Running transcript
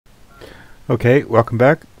Okay, welcome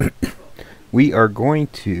back. We are going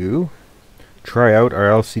to try out our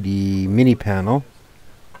LCD mini panel.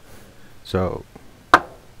 So,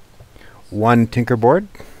 one Tinkerboard,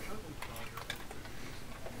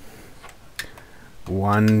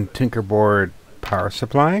 one Tinkerboard power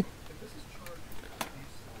supply,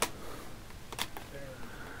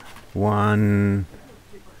 one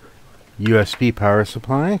USB power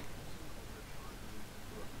supply,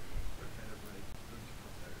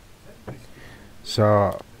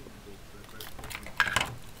 so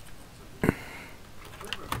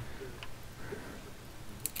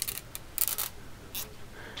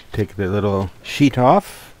take the little sheet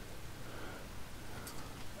off.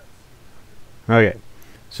 Okay,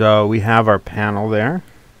 so we have our panel there.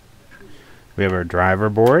 We have our driver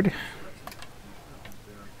board.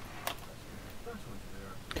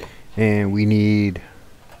 And we need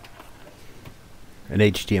an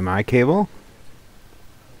HDMI cable.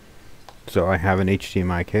 So I have an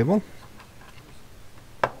HDMI cable.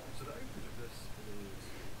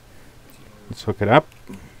 Let's hook it up.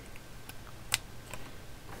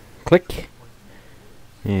 Click.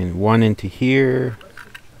 And one into here.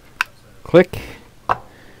 Click.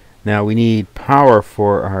 Now we need power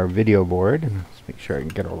for our video board. Let's make sure I can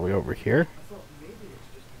get all the way over here.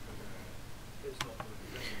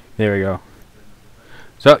 There we go.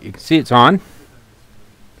 So you can see it's on.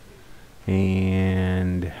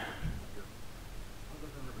 And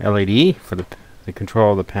LED for the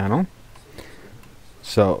control of the panel.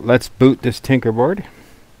 So let's boot this Tinkerboard.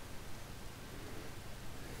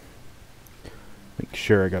 Make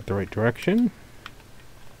sure I got the right direction.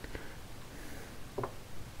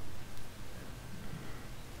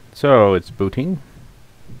 So it's booting.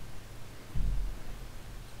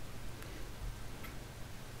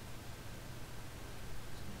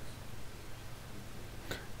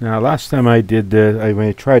 Now last time I did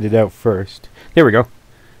I tried it out first. There we go.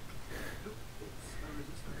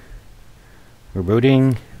 We're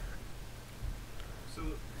booting.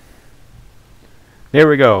 There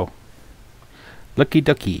we go. Looky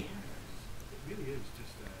ducky.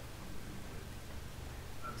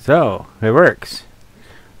 So it works.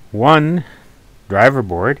 One driver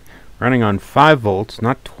board running on 5 volts,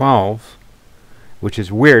 not 12, which is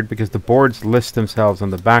weird because the boards list themselves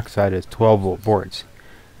on the backside as 12-volt boards.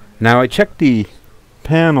 Now I checked the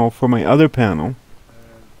panel for my other panel,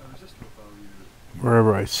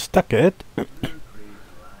 wherever I stuck it.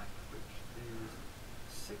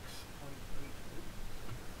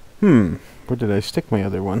 Where did I stick my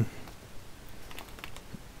other one?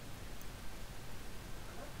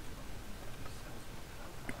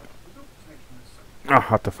 I'll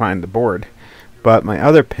have to find the board. But my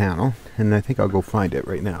other panel, and I think I'll go find it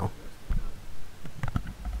right now.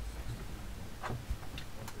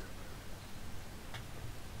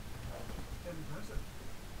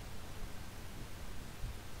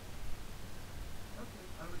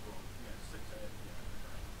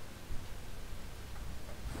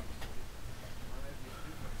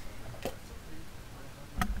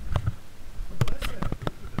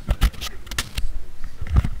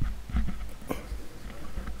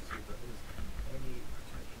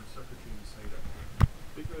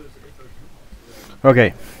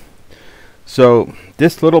 Okay, so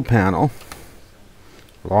this little panel,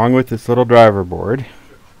 along with this little driver board,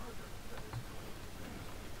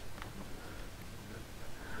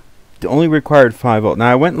 only required 5 volt.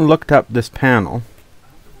 Now I went and looked up this panel,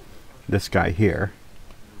 this guy here,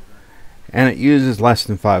 and it uses less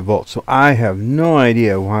than 5 volts. So I have no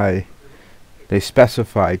idea why they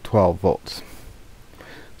specified 12 volts.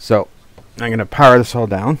 So I'm going to power this all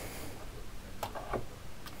down.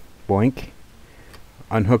 Boink.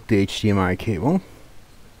 Unhook the HDMI cable.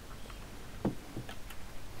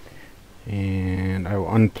 And I will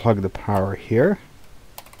unplug the power here.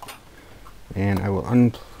 And I will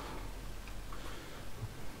well,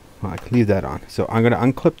 I can leave that on. So I'm going to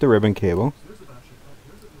unclip the ribbon cable.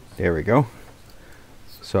 There we go.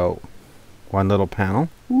 So one little panel.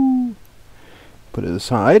 Woo. Put it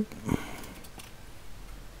aside.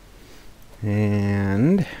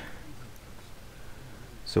 And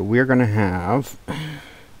so we're going to have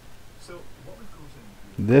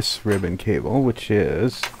this ribbon cable, which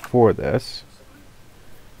is for this.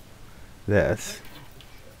 So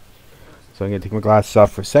I'm going to take my glasses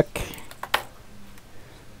off for a sec.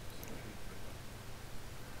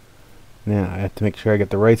 Now I have to make sure I get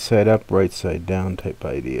the right side up, right side down type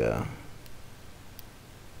idea.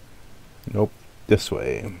 Nope, this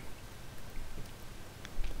way.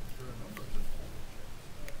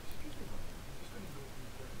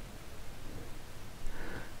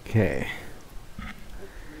 Okay.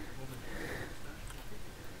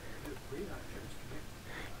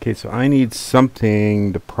 Okay, so I need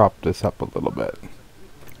something to prop this up a little bit.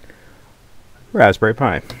 Raspberry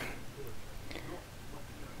Pi.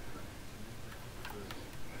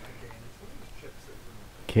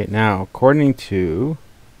 Okay, now according to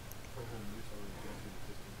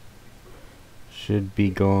should be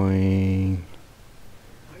going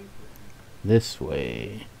this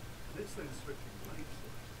way.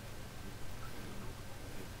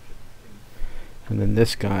 And then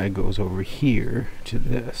this guy goes over here to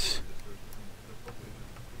this.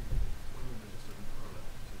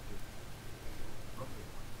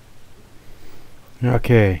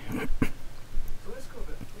 Okay.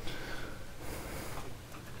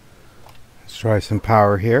 Let's try some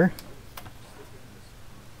power here.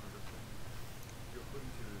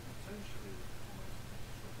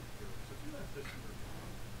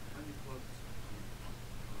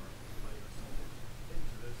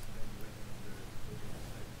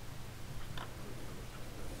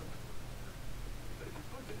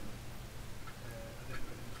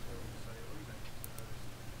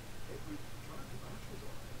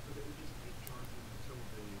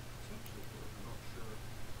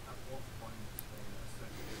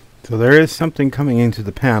 So there is something coming into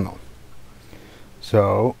the panel.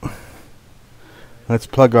 So let's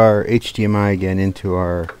plug our HDMI again into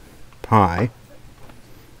our Pi.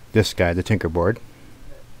 This guy, the Tinkerboard.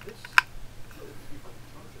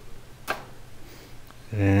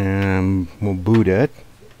 And we'll boot it.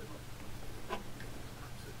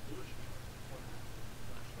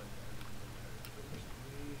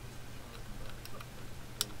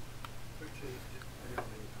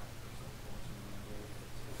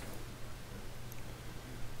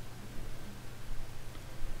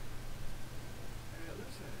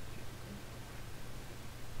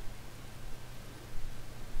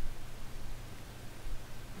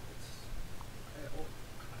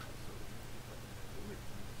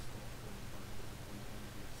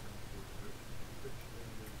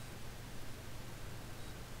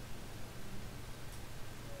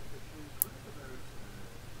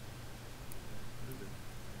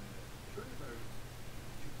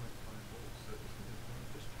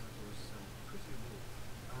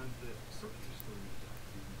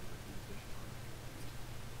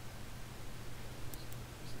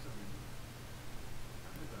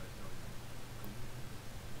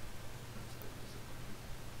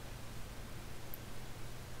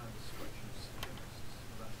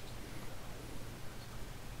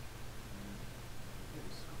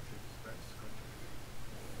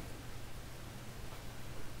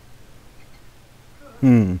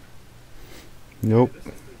 Nope.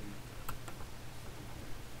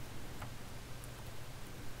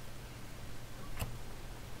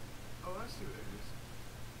 Oh, I see what it is.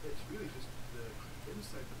 It's really just the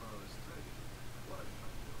inside the barrel is threaded. What I'm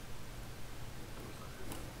trying to do.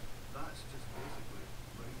 That's just basically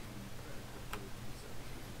bringing thread with the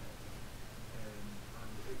reception. And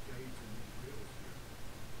it guides in these rails here.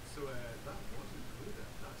 So that was included.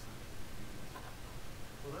 That's actually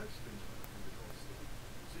well, that explains what I think it all see.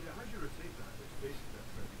 So yeah, as you rotate that, it's basically that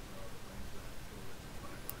threading barrel that binds that forward and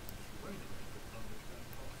backward. And just wind it around the front, which then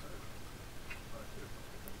pops out. Here,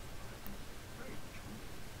 right.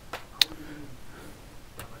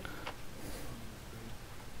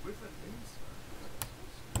 With an insert,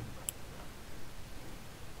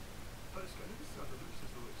 but it's got an insert that looks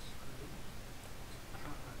as though it's screwed in. It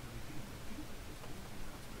can't actually be. It feels like it's moving.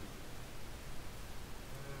 That's very good.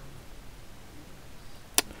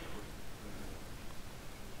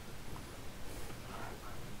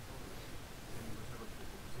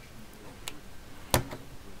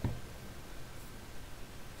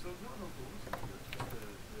 So not an awful lot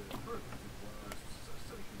here, just the current wires,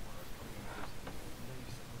 silicon wires coming into this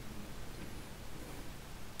nice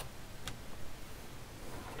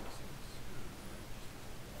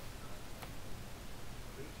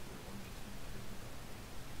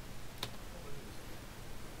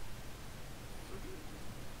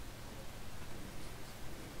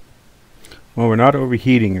Well, we're not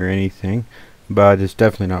overheating or anything, but it's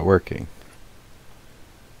definitely not working.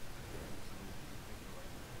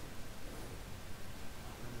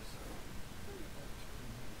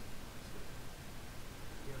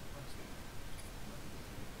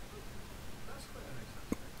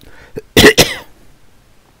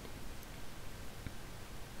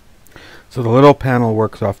 So the little panel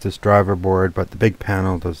works off this driver board, but the big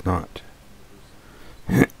panel does not.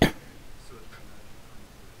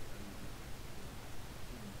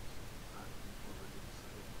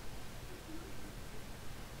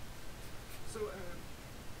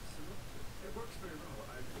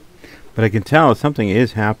 But I can tell something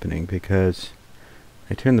is happening because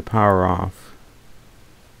I turn the power off.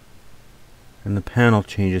 and the panel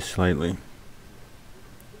changes slightly.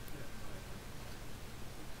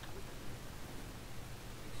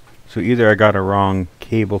 So either I got a wrong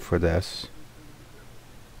cable for this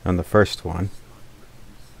on the first one,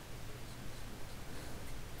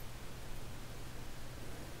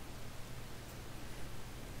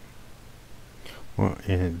 well,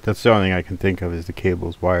 and that's the only thing I can think of is the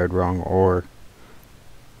cable's wired wrong, or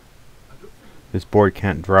this board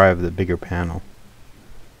can't drive the bigger panel.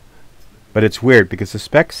 But it's weird because the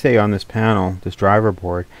specs say on this panel, this driver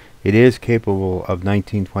board, it is capable of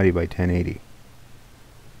 1920 by 1080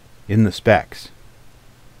 in the specs.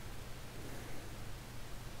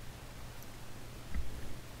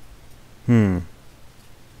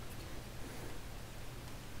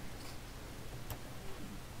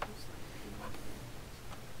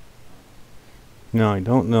 No, I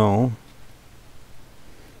don't know.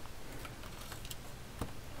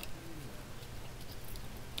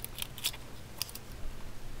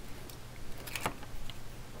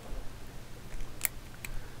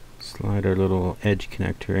 Slide our little edge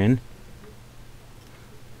connector in.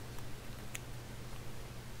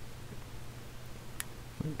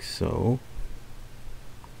 Like so.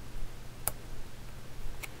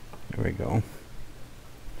 There we go.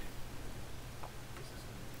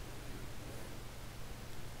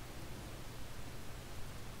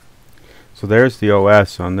 So there's the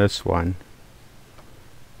OS on this one.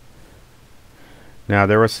 Now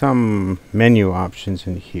there were some menu options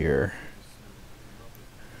in here.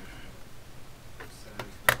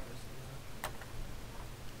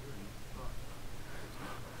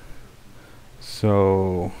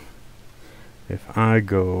 So if I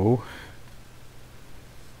go,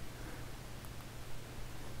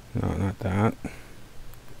 no, not that.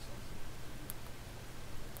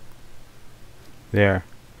 There.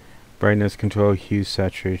 Brightness control, hue,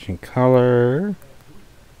 saturation, color,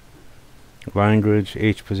 language,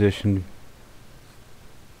 H position.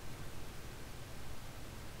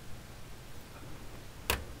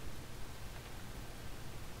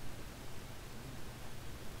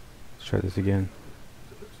 Let's try this again.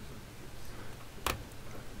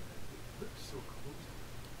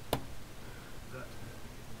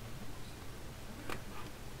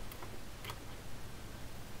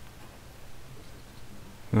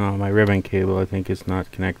 Oh, my ribbon cable I think is not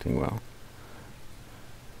connecting well.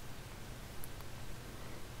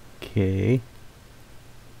 Okay.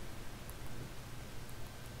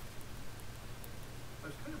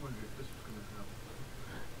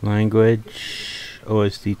 Language,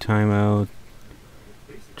 OSD timeout,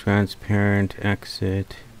 transparent,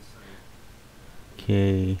 exit.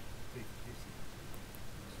 Okay.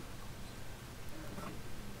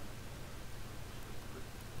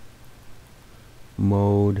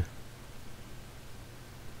 Mode.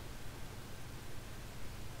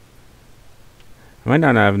 I might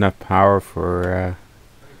not have enough power for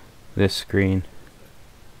this screen.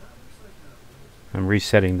 I'm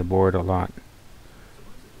resetting the board a lot.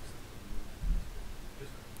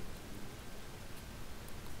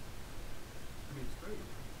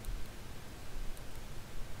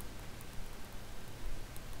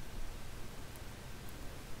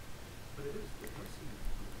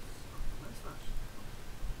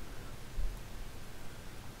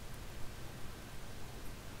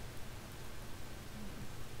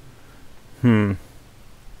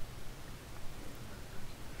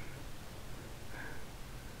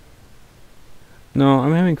 No,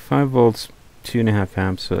 I'm having 5 volts, 2.5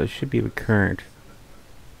 amps, so it should be the current.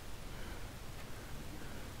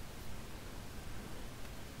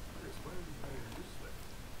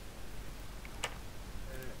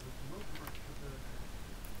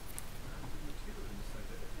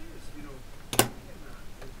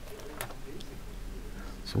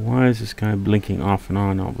 So why is this guy blinking off and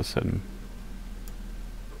on all of a sudden?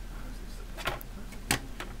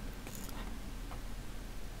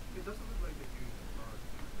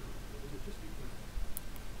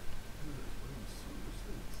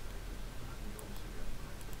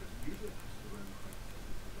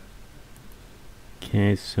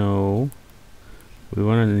 Okay, so we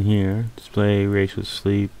want it in here. Display ratio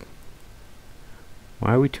sleep.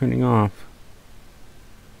 Why are we turning off?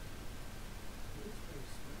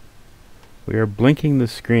 We are blinking the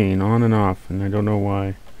screen on and off, and I don't know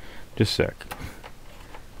why. Just a sec.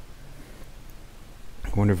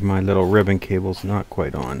 I wonder if my little ribbon cable's not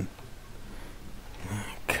quite on.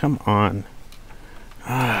 Come on.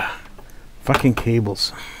 Ah, fucking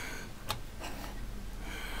cables.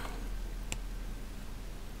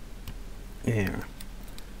 There.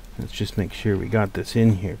 Let's just make sure we got this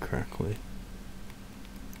in here correctly.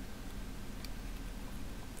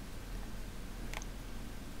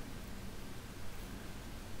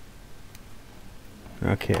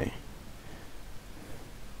 Okay.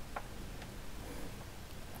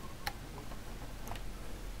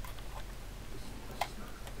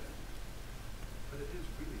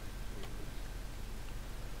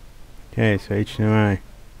 Okay, so HDMI.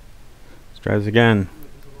 Let's try this again.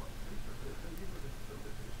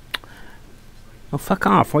 Oh, fuck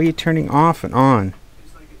off. Why are you turning off and on?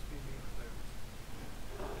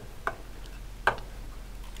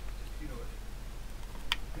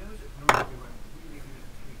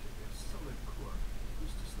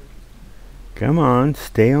 Come on,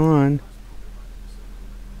 stay on.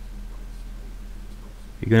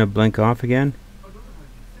 You gonna blink off again?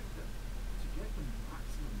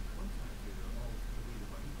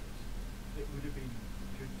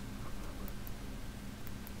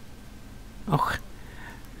 Oh,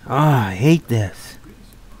 I hate this.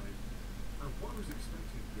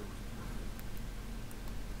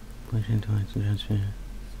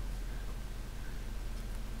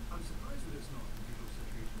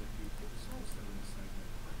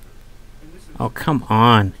 Oh, come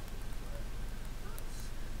on.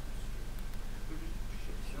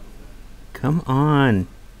 Come on.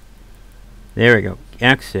 There we go.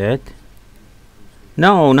 Exit.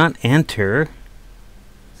 No, not enter.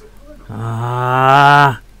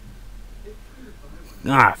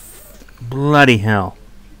 Bloody hell.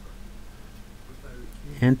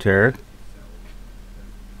 Enter.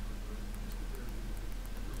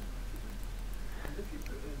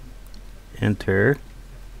 Enter.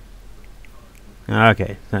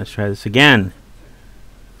 Okay, let's try this again.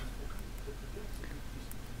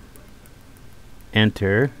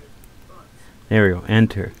 Enter. There we go.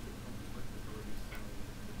 Enter.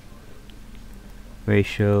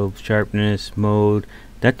 Ratio, sharpness, mode.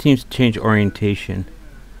 That seems to change orientation.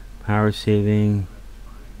 Power saving.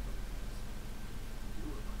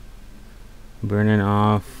 Burning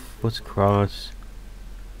off. What's cross?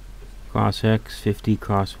 Cross X, 50,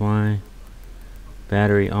 cross Y.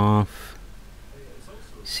 Battery off.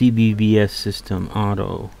 CBBS system,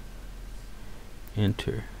 auto.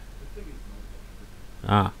 Enter.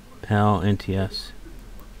 PAL, NTS.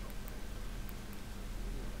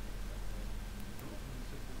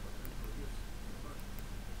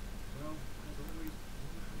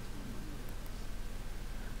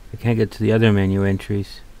 I can't get to the other menu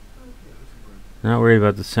entries. Not worried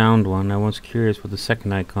about the sound one. I was curious what the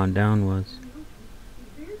second icon down was.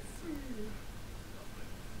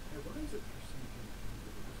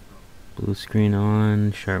 Blue screen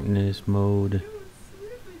on, sharpness, mode.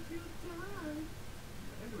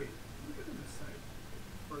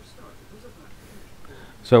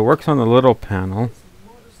 So it works on the little panel,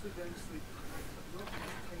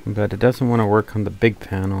 but it doesn't want to work on the big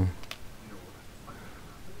panel.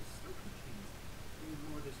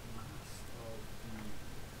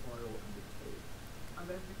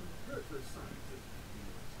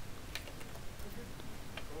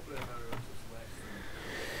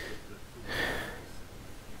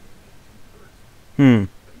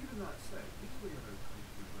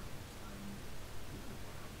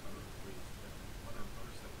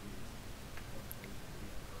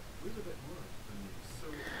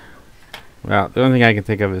 Well, the only thing I can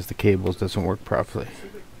think of is the cables doesn't work properly.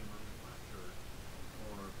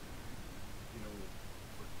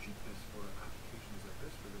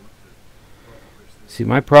 See,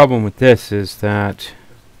 my problem with this is that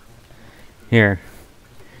here.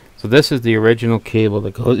 So this is the original cable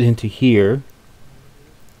that goes into here.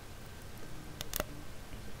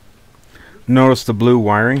 Notice the blue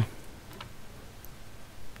wiring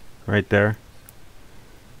right there.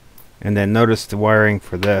 And then notice the wiring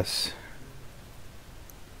for this.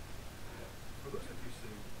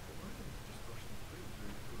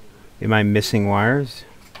 Am I missing wires?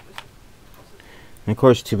 And of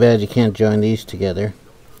course, too bad you can't join these together.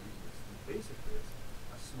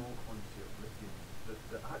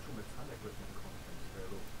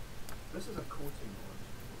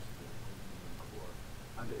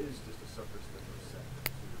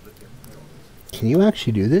 Can you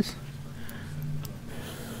actually do this?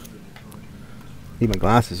 Need my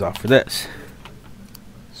glasses off for this.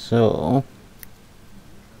 So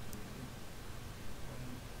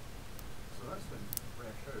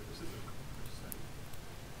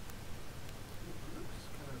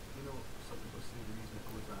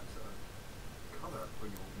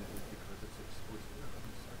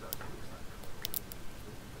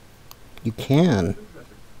you can.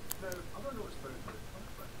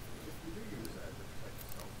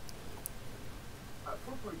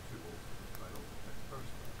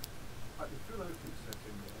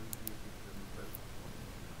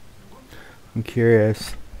 I'm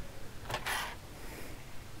curious.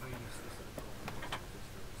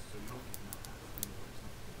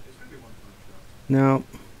 No.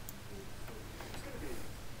 It's going to be really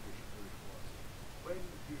close. When you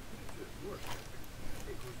put it to its worst,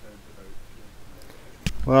 it goes down to about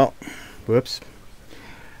 250. Well, whoops.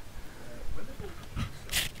 When the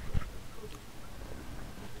voltage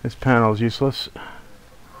This panel's useless.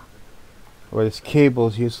 Or this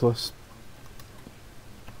cable's useless.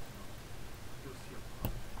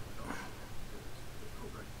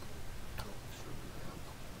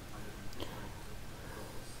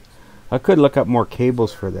 I could look up more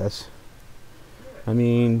cables for this. I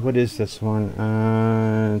mean, what is this one?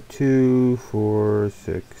 2, 4,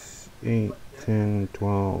 6, 8, 10,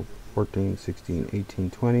 12, 14, 16, 18,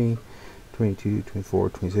 20, 22, 24,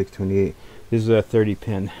 26, 28. This is a 30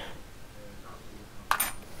 pin.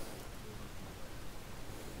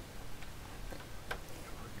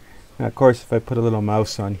 Now, of course, if I put a little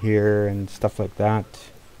mouse on here and stuff like that,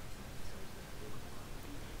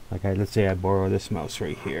 like let's say I borrow this mouse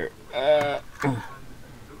right here,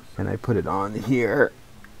 and I put it on here.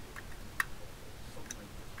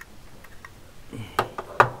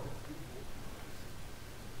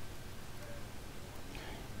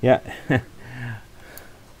 Yeah.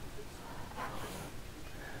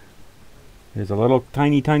 There's a little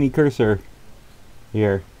tiny cursor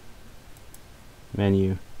here.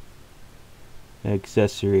 Menu.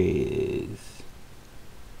 Accessories.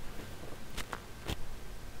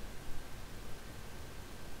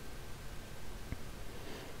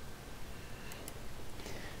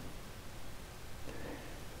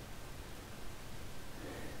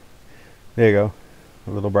 There you go.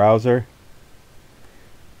 A little browser.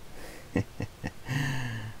 And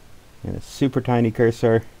a super tiny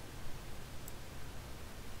cursor.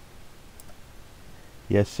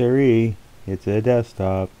 Yes sirree, it's a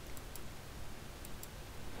desktop.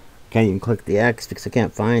 Can't even click the X because I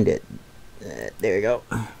can't find it. There you go.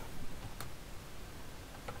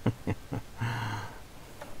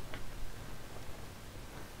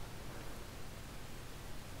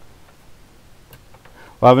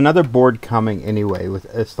 Well, I have another board coming anyway with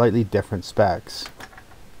a slightly different specs,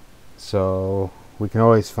 so we can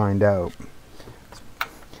always find out.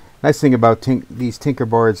 Nice thing about these Tinker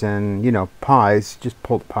boards and, you know, Pies, just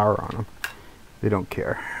pull the power on them. They don't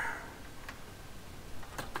care.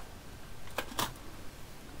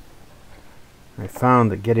 I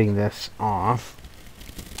found that getting this off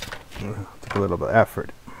took a little bit of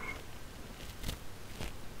effort.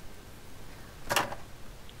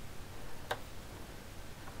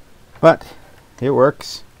 But it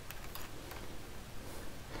works.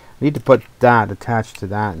 I need to put that attached to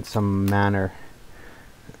that in some manner.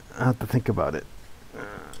 I have to think about it.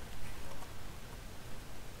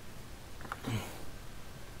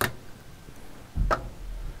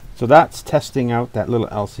 So that's testing out that little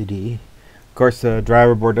LCD. Of course, the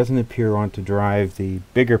driver board doesn't appear to want to drive the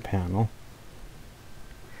bigger panel.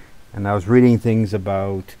 And I was reading things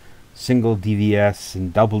about single DVS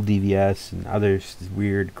and double DVS and other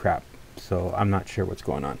weird crap. So I'm not sure what's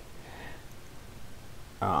going on.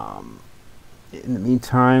 In the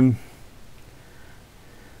meantime,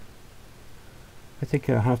 I think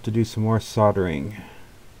I'll have to do some more soldering.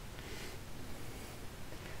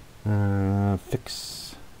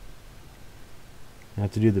 Fix. I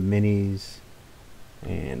have to do the minis.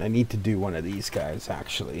 And I need to do one of these guys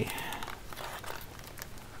actually.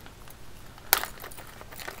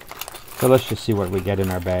 So let's just see what we get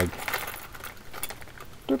in our bag.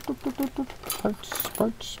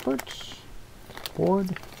 Parts.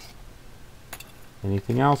 Board.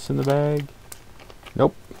 Anything else in the bag?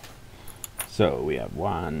 Nope. So we have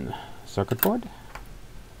one circuit board,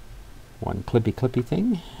 one clippy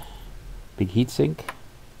thing, big heatsink,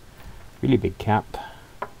 really big cap,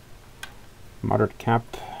 moderate cap,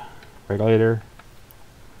 regulator,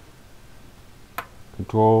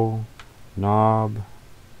 control, knob,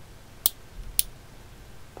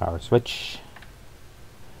 power switch.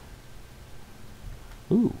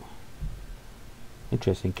 Ooh,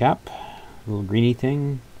 interesting cap, little greeny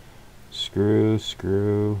thing, screw.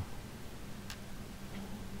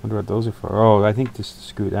 Wonder what those are for. Oh, I think just to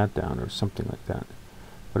screw that down or something like that.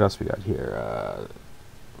 What else we got here?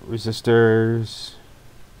 Resistors.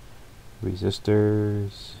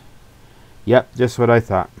 Yep, just what I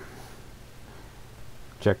thought.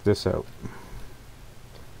 Check this out.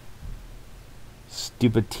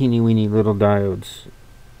 Stupid teeny weeny little diodes.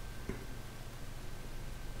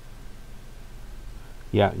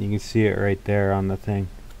 Yeah, you can see it right there on the thing.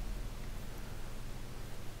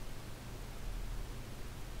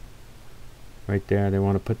 Right there, they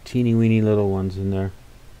want to put teeny weeny little ones in there.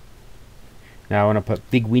 Now I want to put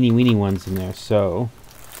big weeny ones in there. So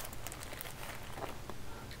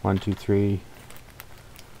 1, 2, 3,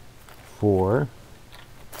 4.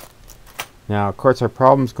 Now, of course, our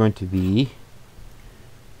problem is going to be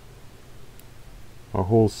our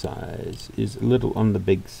hole size is a little on the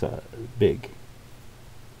big side.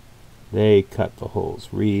 They cut the holes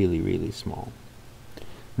really, really small.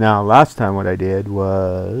 Now, last time what I did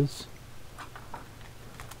was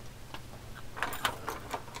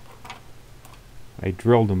I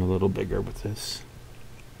drilled them a little bigger with this.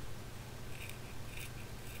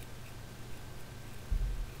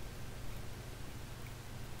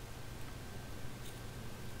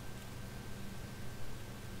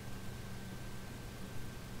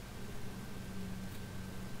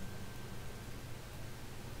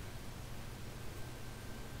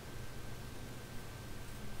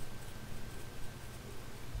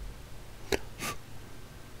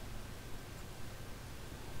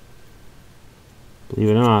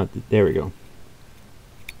 Believe it or not, there we go.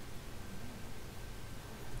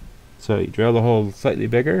 So you drill the hole slightly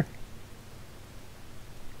bigger.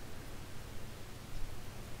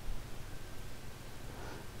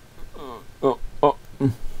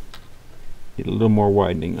 Get a little more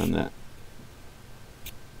widening on that.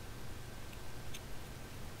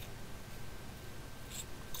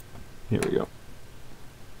 Here we go.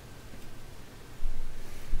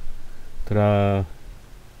 Ta-da!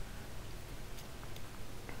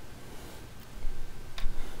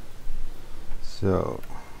 So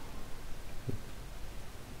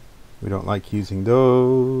we don't like using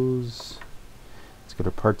those. Let's get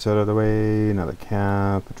our parts out of the way. Another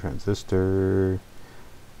cap, a transistor,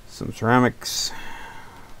 some ceramics,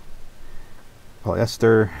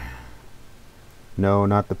 polyester. No,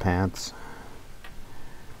 not the pants.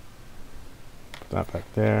 Put that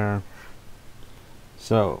back there.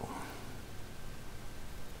 So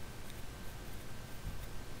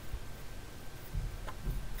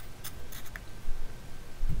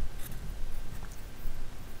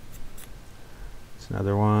it's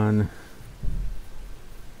another one.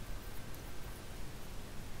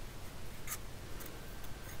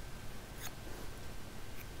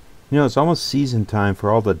 You know, it's almost season time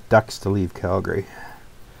for all the ducks to leave Calgary.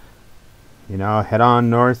 You know, head on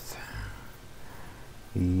north.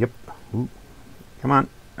 Yep. Ooh. Come on.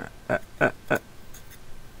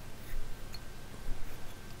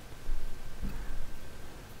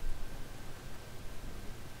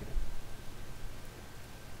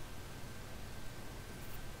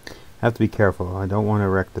 Have to be careful. I don't want to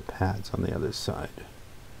wreck the pads on the other side.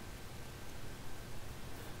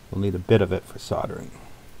 We'll need a bit of it for soldering.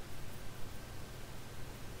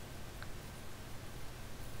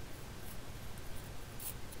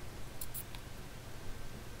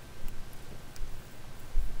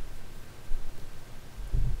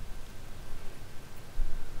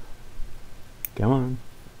 Come on.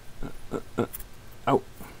 Oh.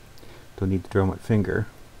 Don't need to drill my finger.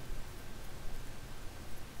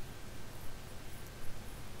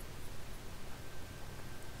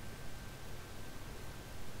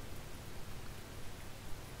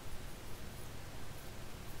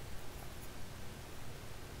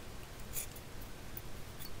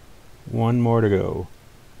 One more to go.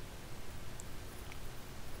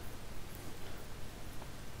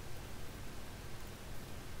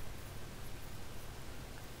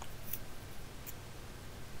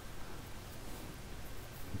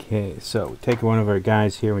 Okay, so we take one of our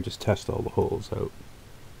guys here and we just test all the holes out.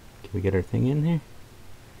 Can we get our thing in here?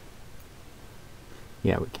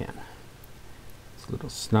 Yeah, we can. It's a little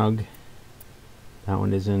snug. That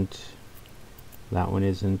one isn't. That one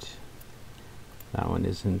isn't. That one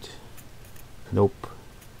isn't. Nope.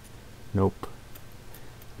 Nope.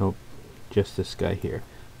 Nope. Just this guy here.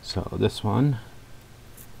 So this one.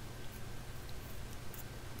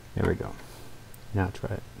 There we go. Now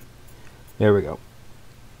try it. There we go.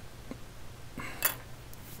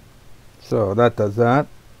 So that does that.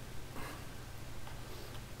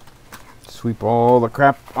 Sweep all the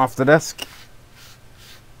crap off the desk.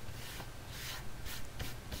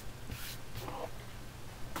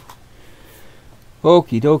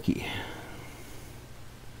 Okie dokie.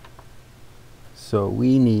 So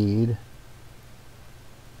we need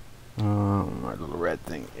our little red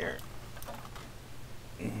thing here.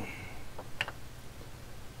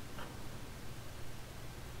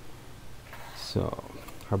 So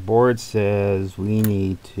our board says we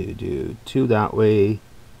need to do 2 that way,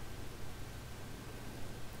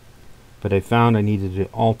 but I found I needed to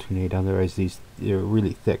alternate, otherwise they're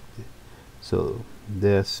really thick. So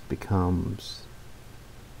this becomes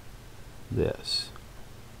this,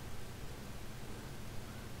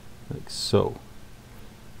 like so.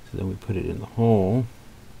 So then we put it in the hole,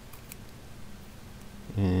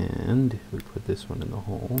 and we put this one in the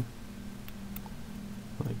hole,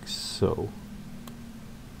 like so.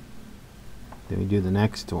 Then we do the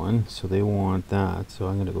next one, so they want that, so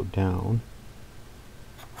I'm going to go down.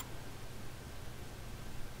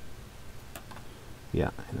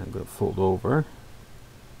 Yeah, and I'm going to fold over.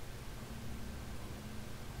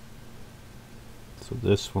 So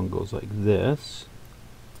this one goes like this.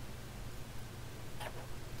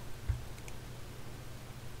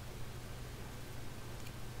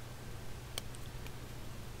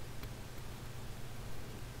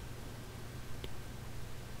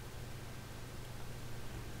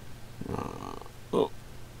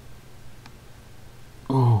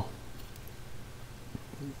 Oh,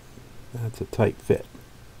 that's a tight fit.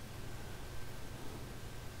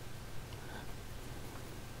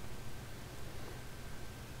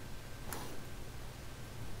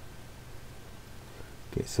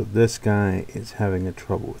 Okay, so this guy is having a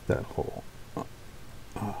trouble with that hole.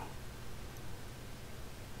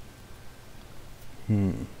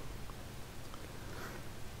 Hmm.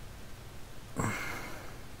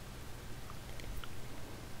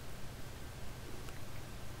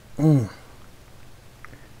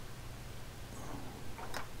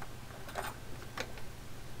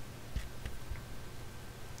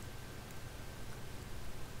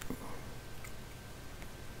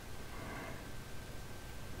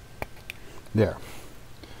 There.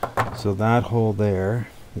 So that hole there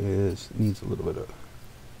needs a little bit of.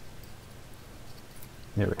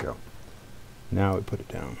 There we go. Now we put it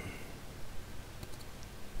down.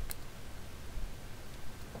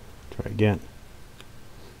 Try again.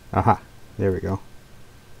 Aha. There we go.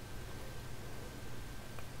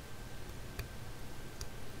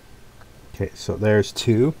 Okay, so there's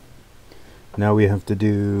two. Now we have to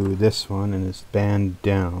do this one, and it's band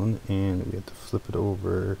down, and we have to flip it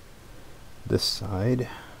over this side.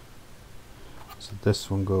 So this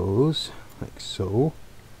one goes like so.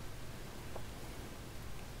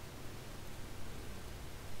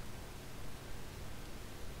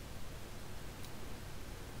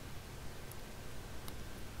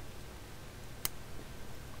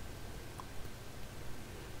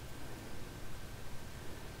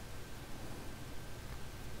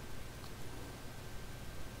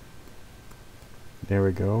 There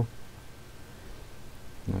we go.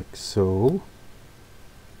 Like so.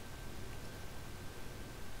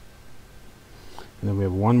 And then we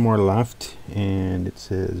have one more left, and it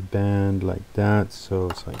says band like that, so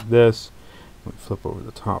it's like this. We flip over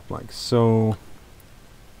the top like so.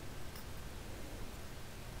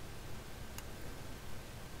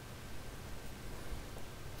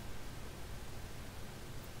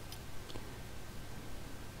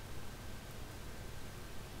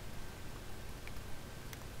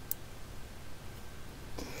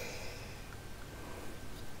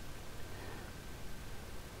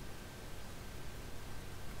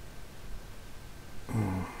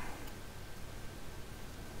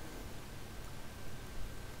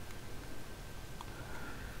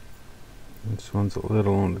 This one's a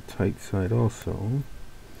little on the tight side also.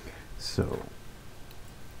 So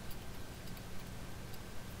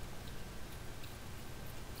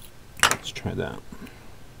let's try that.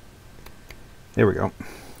 There we go.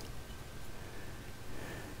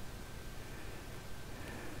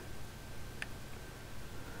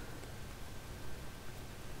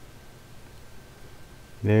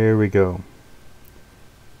 There we go.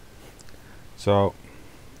 So,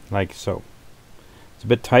 like so. It's a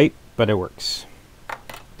bit tight, but it works.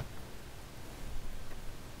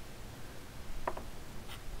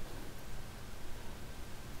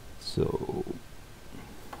 So,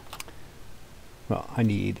 well, I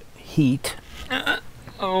need heat. I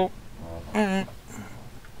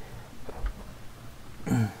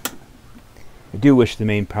do wish the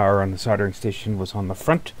main power on the soldering station was on the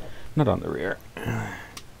front, not on the rear.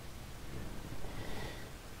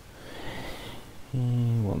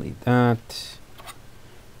 And we'll need that.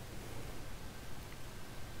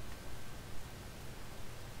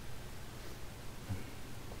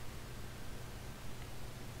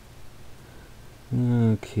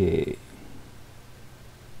 Okay.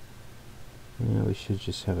 Yeah, we should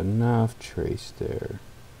just have enough trace there.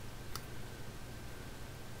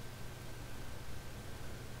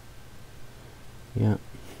 Yeah,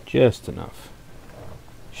 just enough.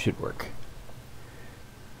 Should work.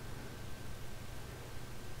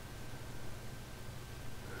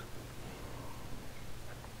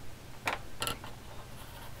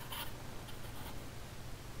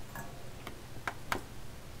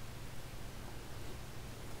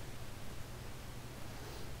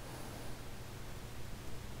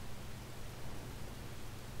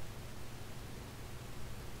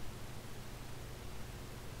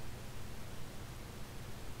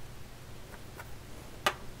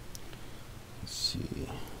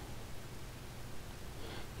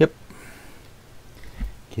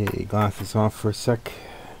 Okay, glasses off for a sec.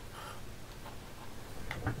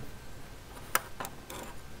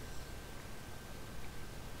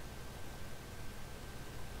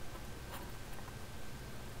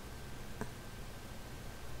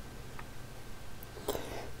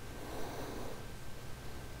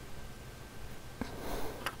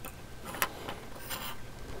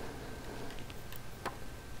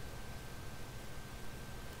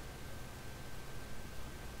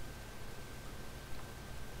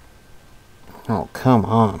 Oh, come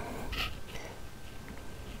on.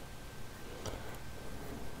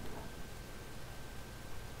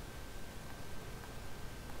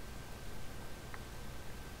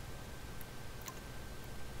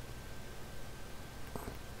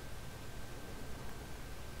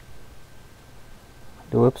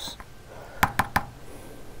 Whoops.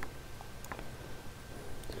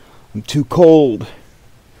 I'm too cold.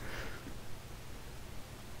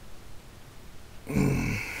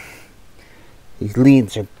 These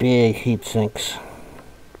leads are big heat sinks.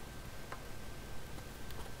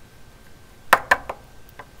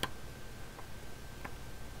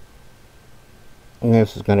 And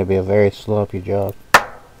this is going to be a very sloppy job.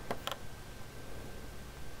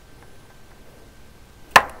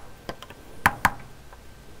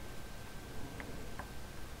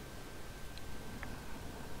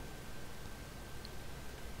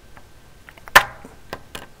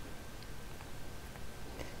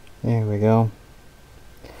 There we go.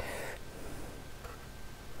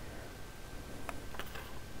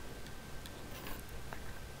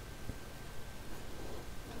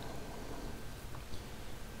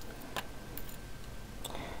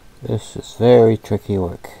 This is very tricky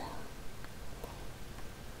work.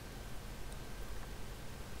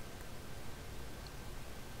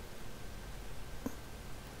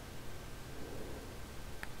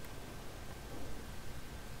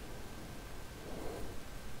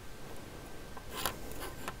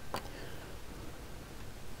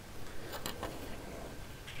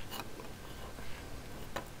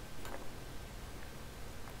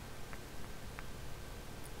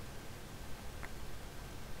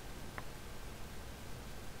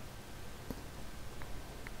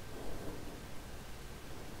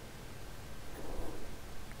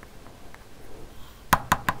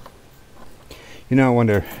 You know, I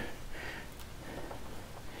wonder if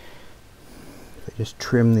I just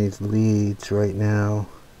trim these leads right now.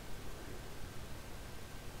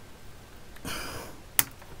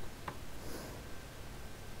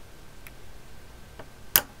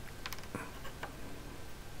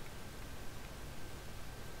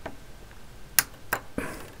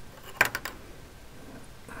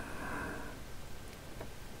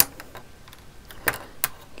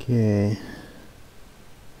 Okay.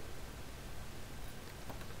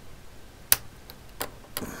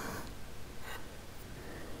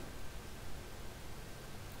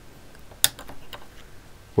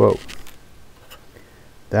 Whoa.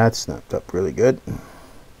 That snapped up really good.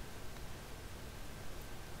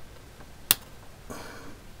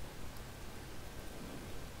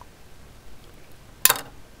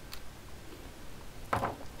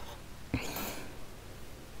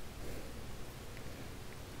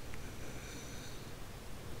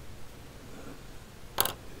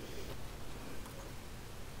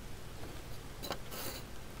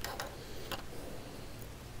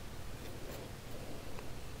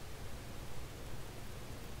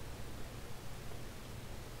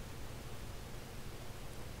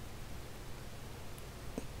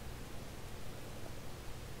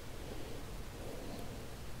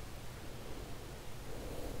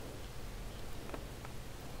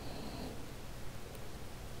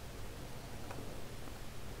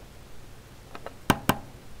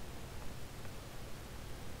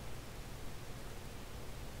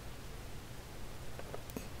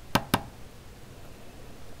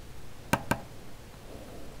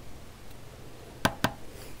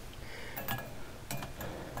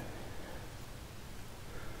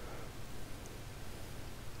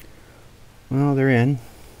 Well, they're in.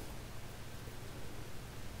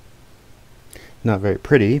 Not very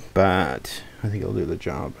pretty, but I think it'll do the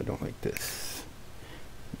job. I don't like this.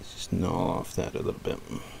 Let's just gnaw off that a little bit.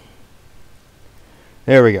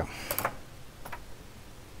 There we go.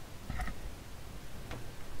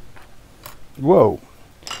 Whoa.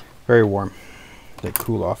 Very warm. They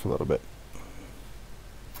cool off a little bit.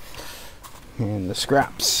 And the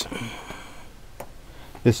scraps.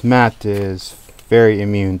 This mat is very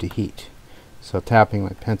immune to heat. So tapping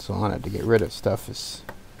my pencil on it to get rid of stuff is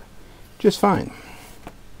just fine.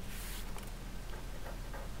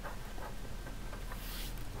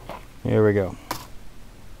 Here we go.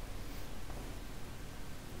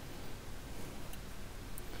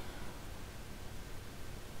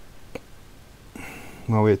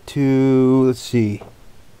 Well, we have two, let's see,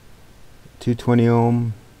 220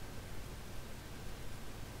 ohm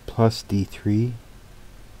plus D3.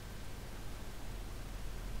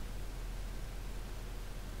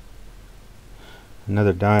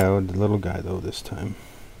 Another diode, the little guy though this time.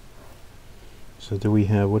 So do we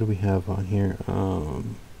have, what do we have on here?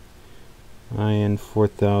 IN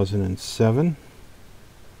 4007.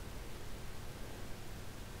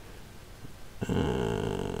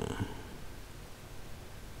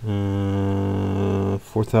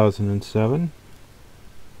 4007.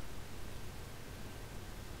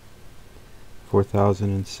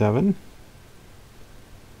 4007.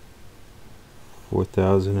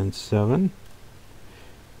 4007.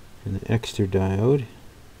 And the extra diode.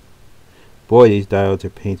 Boy, these diodes are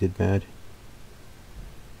painted bad.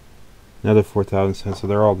 Another 4007, so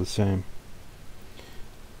they're all the same.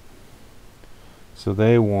 So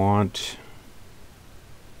they want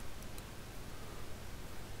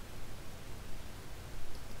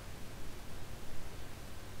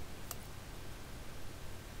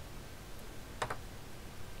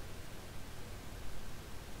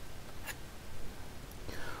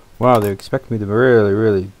wow, they expect me to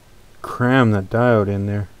really cram that diode in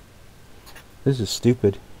there. This is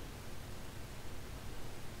stupid.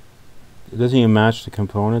 It doesn't even match the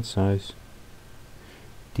component size.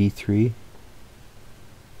 D3.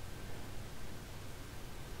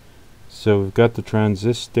 So we've got the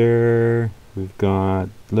transistor, we've got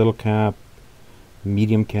little cap,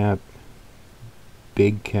 medium cap,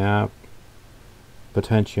 big cap,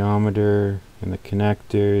 potentiometer, and the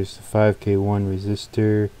connectors, the 5K1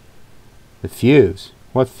 resistor, the fuse.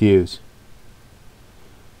 What fuse?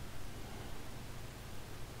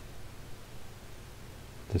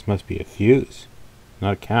 This must be a fuse,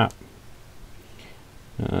 not a cap.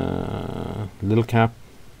 Little cap,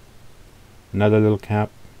 another little cap.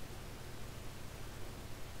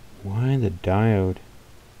 Why the diode?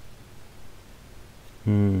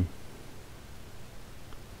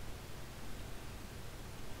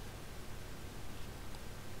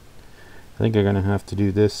 I think I'm gonna have to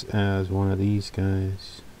do this as one of these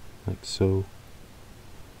guys, like so.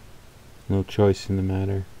 No choice in the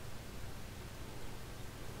matter.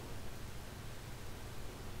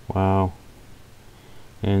 Wow.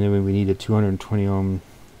 And then we need a 220 ohm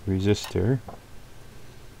resistor.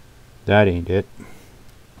 That ain't it.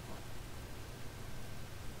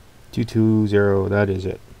 220, that is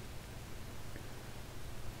it.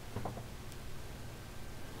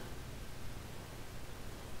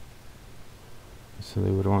 So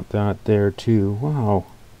they would want that there too. Wow.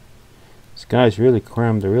 This guy's really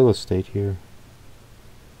crammed the real estate here.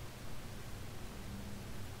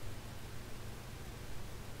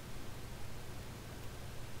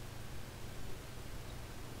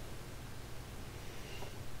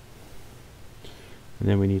 And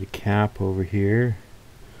then we need a cap over here.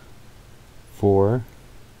 4.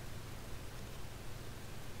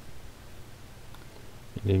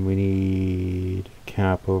 And then we need a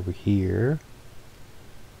cap over here.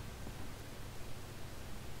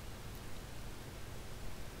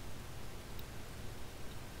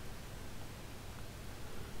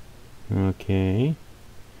 Okay.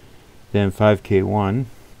 Then 5K1.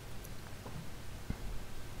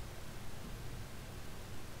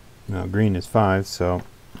 Now green is 5, so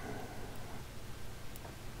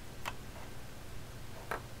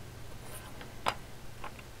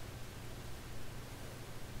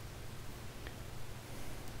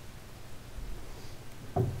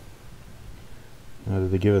do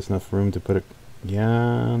they give us enough room to put it?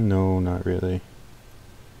 Yeah, no, not really.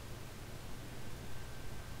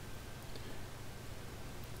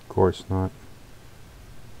 Of course not.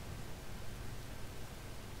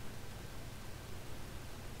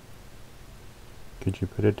 Could you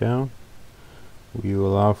put it down? Will you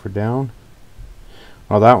allow for down?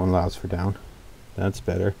 Oh, that one allows for down. That's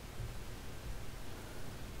better.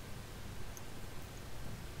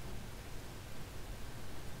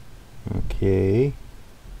 Okay.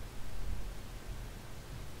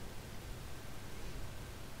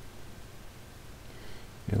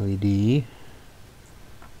 LED.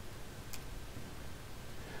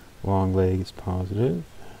 Long leg is positive.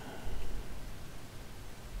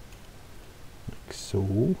 Like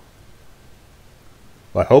so.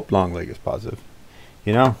 Well, I hope long leg is positive.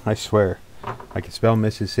 You know, I swear, I can spell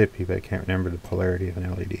Mississippi, but I can't remember the polarity of an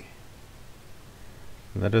LED.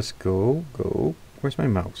 Let us go. Where's my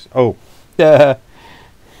mouse? Oh, yeah.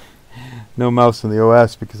 No mouse on the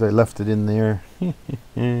OS because I left it in there.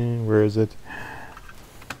 Where is it?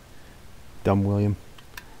 Dumb William.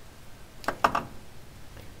 Let's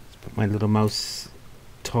put my little mouse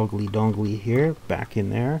toggly dongly here back in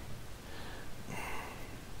there.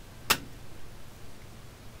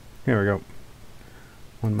 Here we go.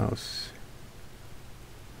 One mouse.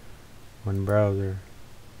 One browser.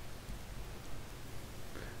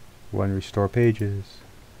 One restore pages.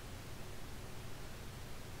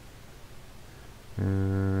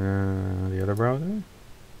 The other browser.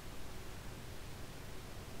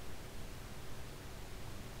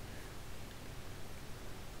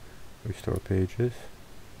 Restore pages.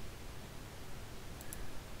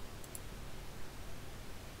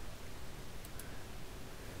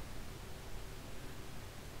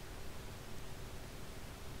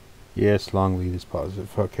 Yes, long lead is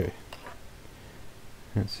positive. Okay.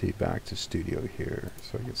 Let's see, back to studio here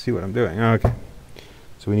so I can see what I'm doing. Okay.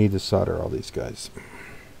 So we need to solder all these guys.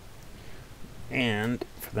 And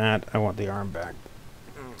for that, I want the arm back.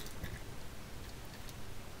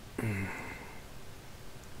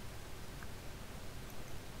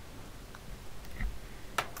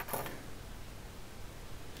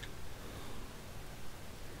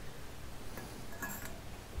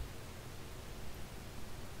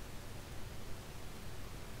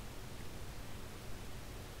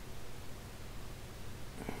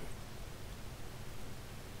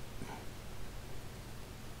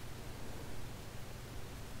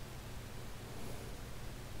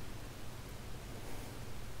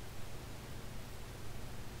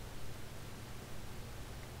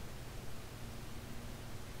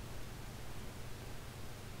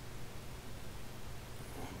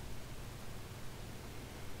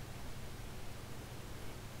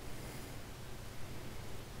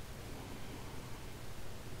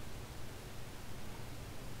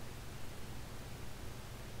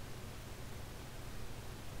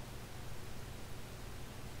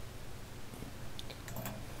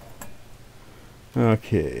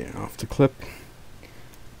 Okay, off the clip.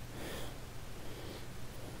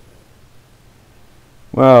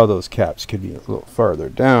 Well, those caps could be a little farther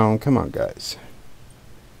down. Come on, guys.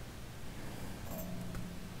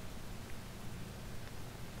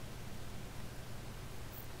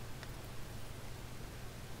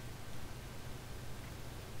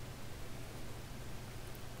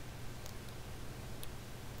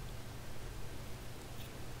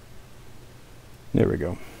 There we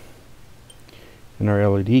go. And our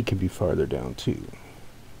LED could be farther down too.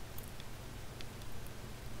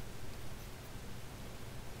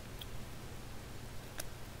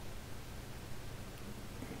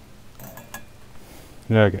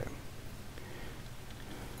 Okay.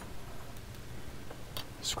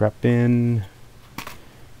 Scrap bin,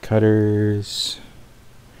 cutters.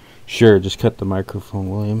 Sure, just cut the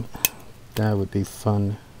microphone, William. That would be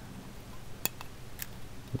fun.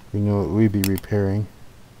 We know what we'd be repairing.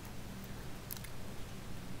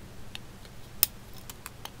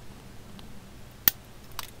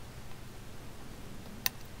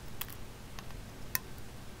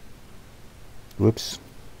 Whoops,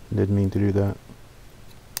 didn't mean to do that.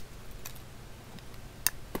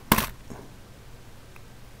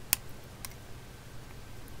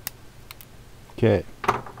 Okay.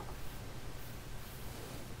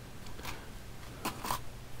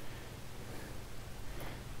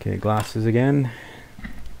 Okay, glasses again.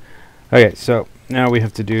 Okay, so now we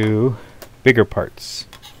have to do bigger parts.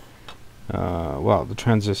 Well, the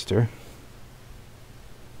transistor.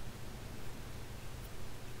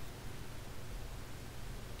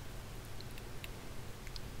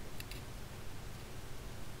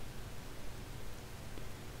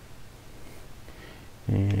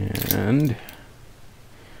 And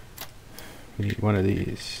we need one of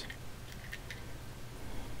these.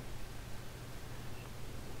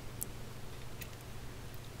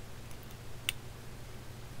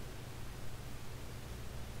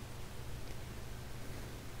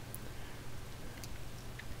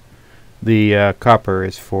 The copper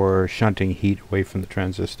is for shunting heat away from the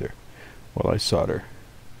transistor while I solder.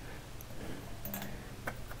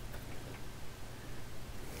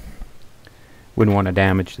 Wouldn't want to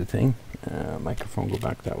damage the thing. Microphone, go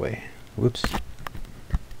back that way. Whoops.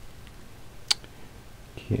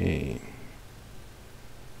 Okay.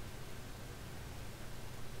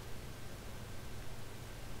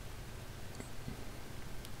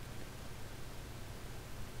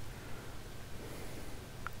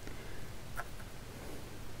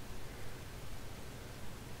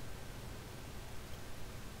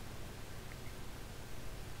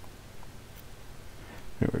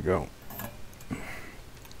 There we go.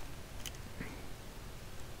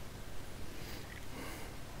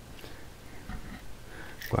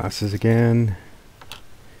 Glasses again.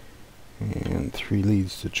 And 3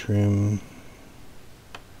 leads to trim.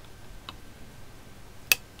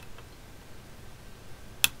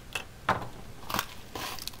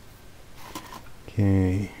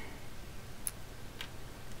 Okay.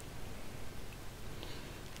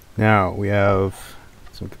 Now we have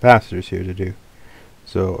some capacitors here to do.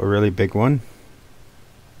 So a really big one,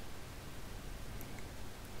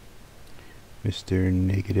 Mr.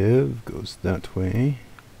 Negative, goes that way.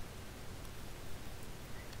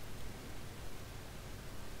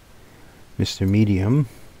 Mr. Medium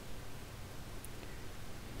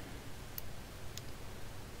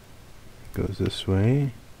goes this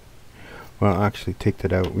way. Well, actually take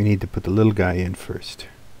that out. We need to put the little guy in first.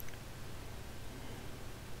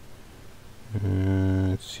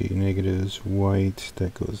 Let's see, negative is white,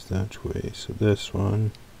 that goes that way. So this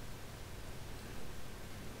one.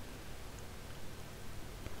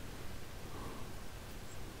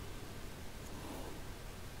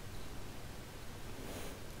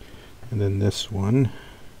 And then this one.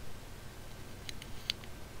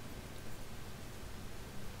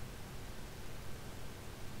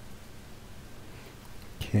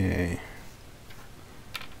 Okay.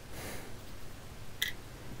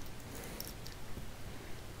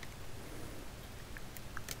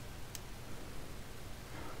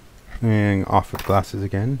 And off with glasses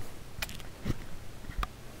again.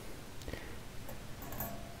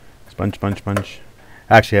 Sponge, sponge, sponge.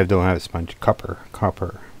 Actually, I don't have a sponge.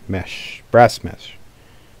 Copper mesh, brass mesh.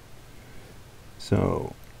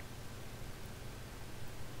 So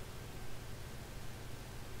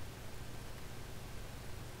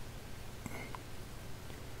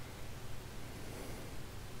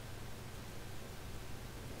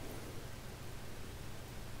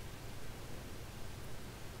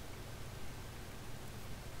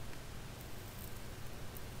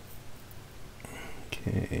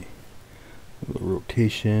okay, a little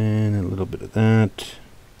rotation, a little bit of that.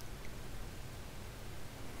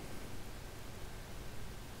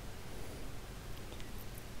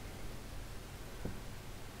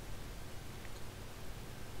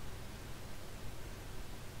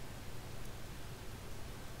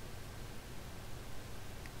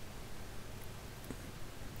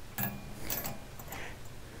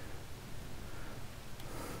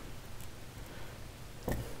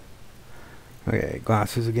 Okay,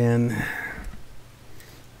 glasses again.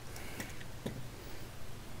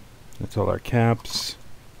 That's all our caps.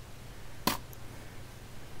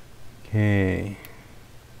 Okay.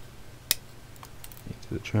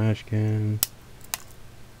 Into the trash can.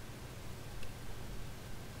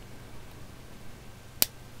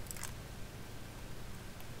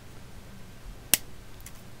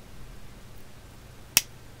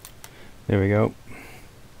 There we go.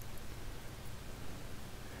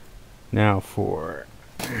 Now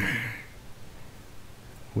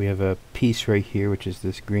we have a piece right here, which is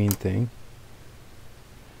this green thing.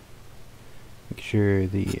 Make sure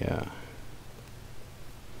the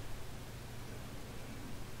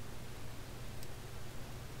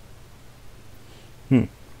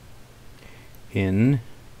in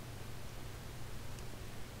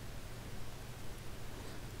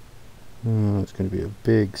it's going to be a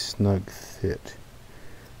big snug fit.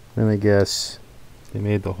 Then I guess they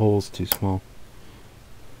made the holes too small.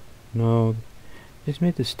 No, they just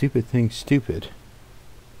made the stupid thing stupid.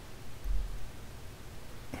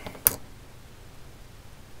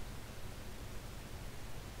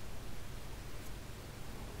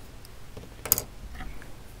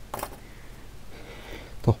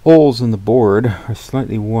 The holes in the board are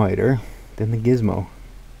slightly wider than the gizmo.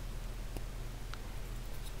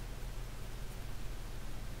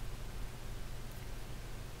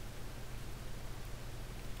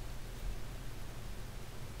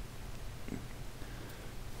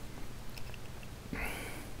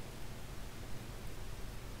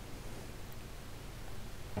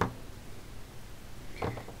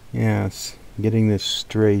 Yes, getting this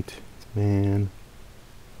straight, man.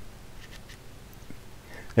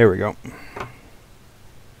 There we go.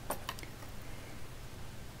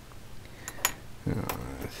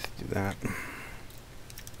 Let's do that.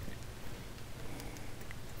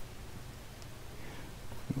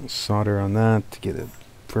 We'll solder on that to get it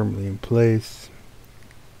firmly in place.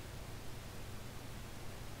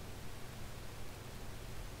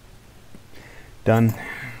 Done.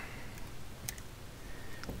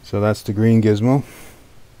 So that's the green gizmo.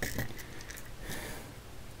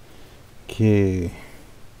 Okay.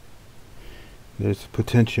 There's a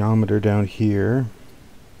potentiometer down here.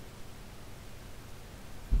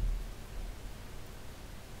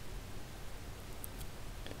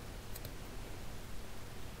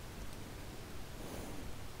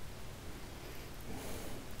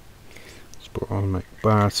 Let's put on my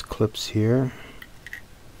brass clips here.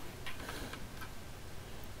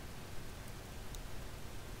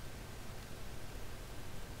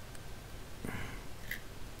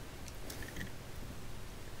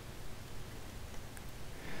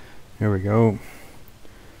 There we go.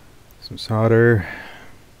 Some solder.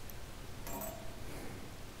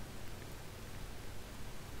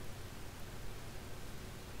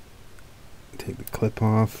 Take the clip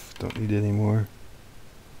off. Don't need it anymore.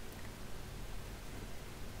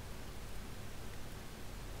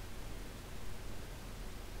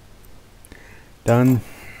 Done.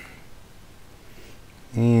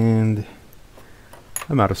 And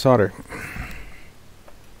I'm out of solder.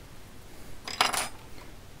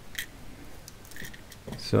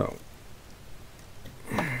 So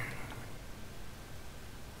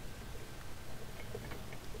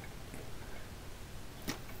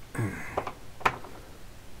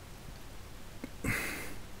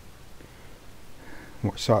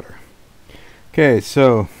more solder. Okay,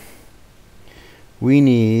 so we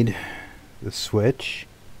need the switch.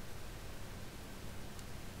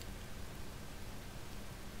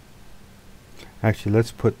 Actually,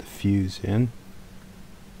 let's put the fuse in.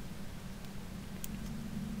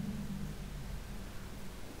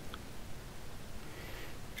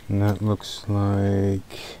 And that looks like,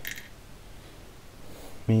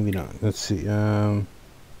 maybe not. Let's see. Yeah,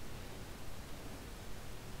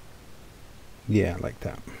 like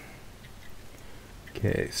that.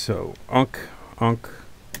 Okay, so unk.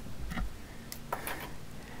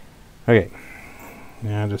 Okay,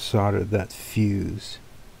 now to solder that fuse.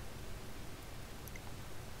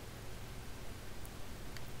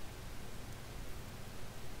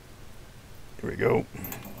 There we go.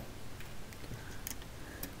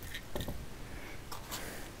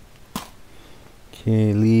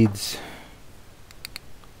 Okay, leads.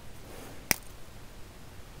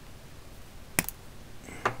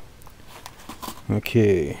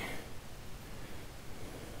 Okay.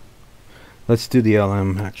 Let's do the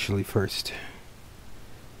LM actually first.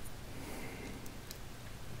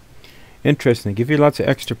 Interesting. They give you lots of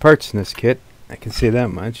extra parts in this kit. I can say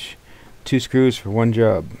that much. 2 screws for 1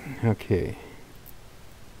 job. Okay.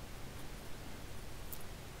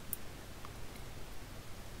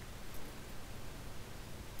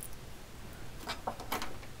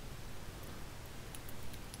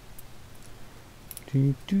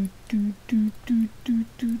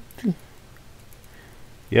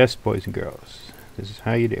 Yes, boys and girls. This is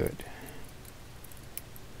how you do it.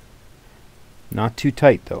 Not too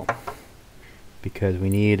tight though, because we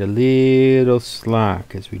need a little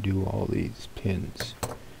slack as we do all these pins.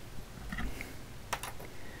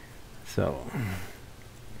 So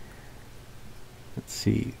let's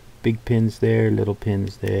see, big pins there, little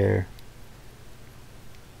pins there,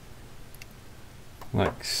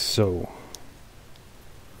 like so.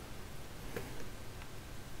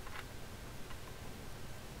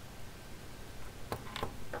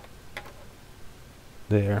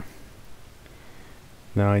 There.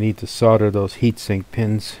 Now I need to solder those heatsink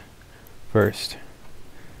pins first.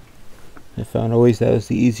 I found always that was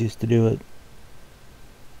the easiest to do it.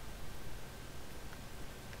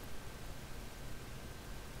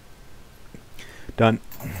 Done.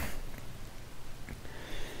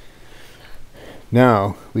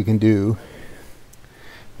 Now we can do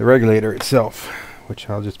the regulator itself, which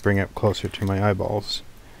I'll just bring up closer to my eyeballs.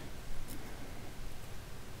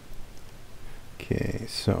 Okay,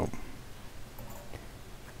 so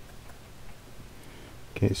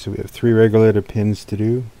we have 3 regulator pins to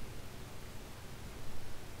do.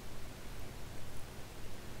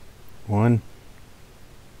 1,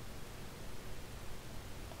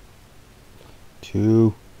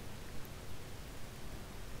 2,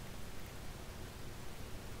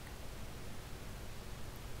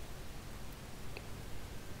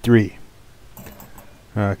 3.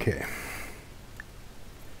 Okay.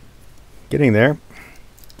 Getting there.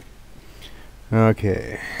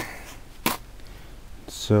 Okay.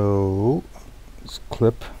 So let's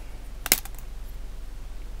clip.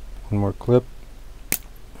 One more clip.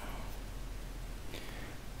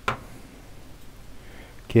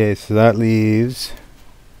 Okay, so that leaves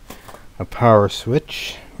a power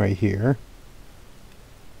switch right here.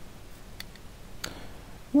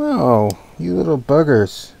 Wow, you little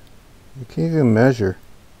buggers. You can't even measure.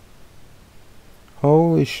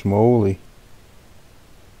 Holy schmoly.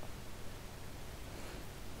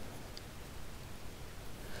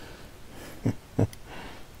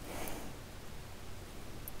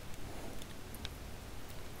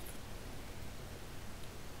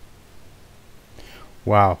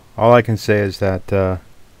 Wow, all I can say is that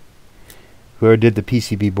whoever did the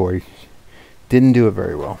PCB board didn't do it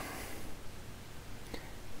very well.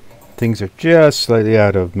 Things are just slightly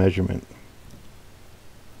out of measurement.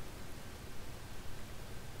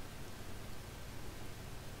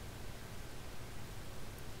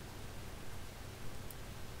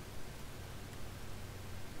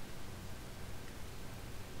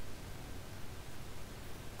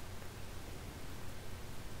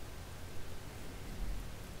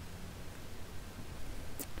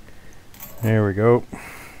 There we go.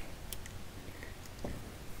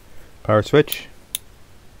 Power switch.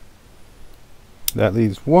 That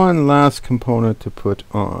leaves one last component to put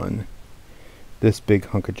on this big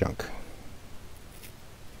hunk of junk.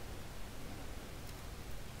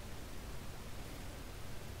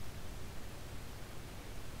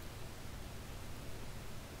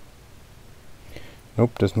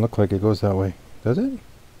 Nope, doesn't look like it goes that way. Does it?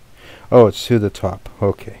 Oh, it's to the top.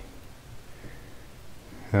 Okay.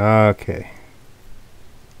 Okay.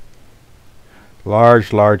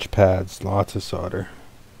 Large pads. Lots of solder.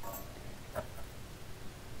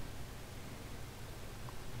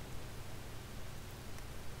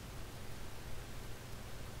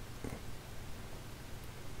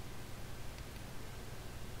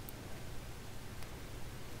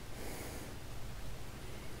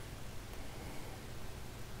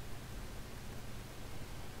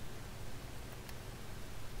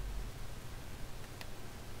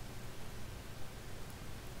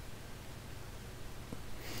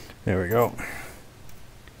 There we go.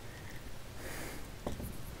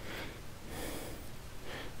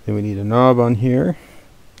 Then we need a knob on here.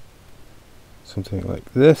 Something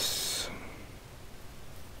like this.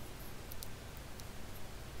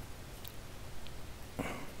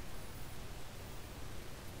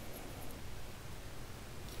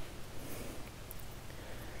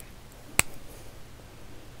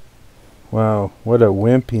 Wow, what a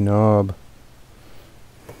wimpy knob.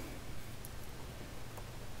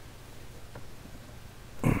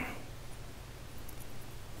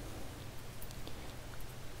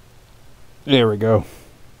 There we go.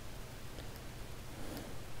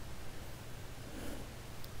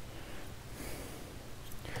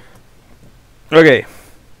 Okay.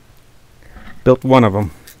 Built one of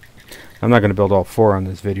them. I'm not going to build all four on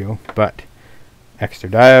this video, but extra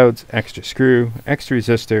diodes, extra screw, extra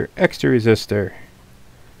resistor,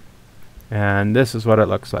 and this is what it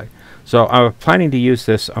looks like. So I'm planning to use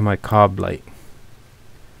this on my cob light.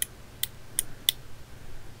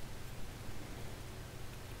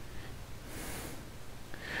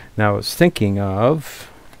 Now I was thinking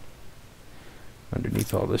of,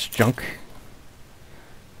 underneath all this junk,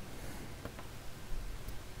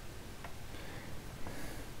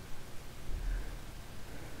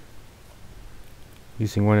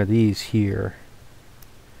 using one of these here.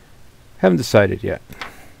 Haven't decided yet.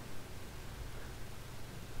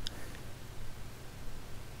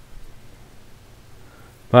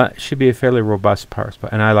 But it should be a fairly robust power supply,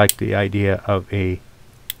 and I like the idea of a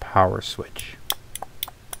power switch.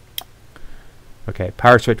 Okay,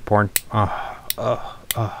 power switch porn. There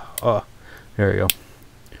we go.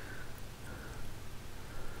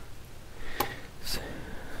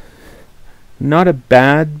 Not a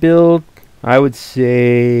bad build. I would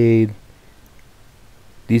say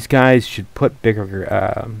these guys should put bigger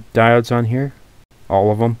diodes on here.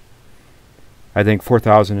 All of them. I think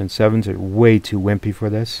 4007s are way too wimpy for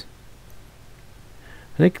this.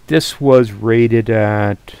 I think this was rated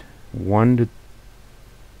at 1 to...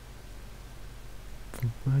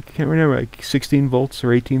 I can't remember, like 16 volts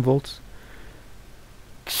or 18 volts.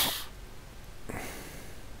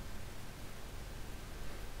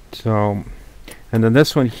 So, and then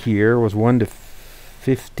this one here was 1 to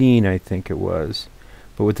 15, I think it was.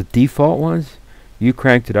 But with the default ones, you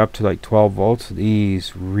cranked it up to like 12 volts.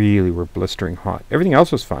 These really were blistering hot. Everything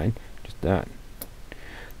else was fine, just that.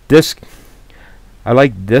 This, I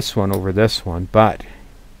like this one over this one, but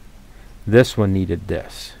this one needed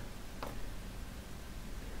this.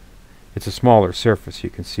 It's a smaller surface, you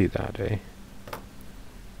can see that, eh?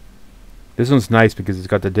 This one's nice because it's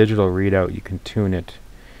got the digital readout. You can tune it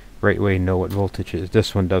right away, know what voltage is.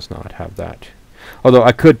 This one does not have that. Although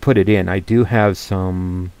I could put it in. I do have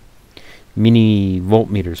some mini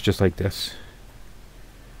voltmeters just like this,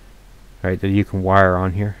 right, that you can wire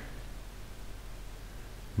on here.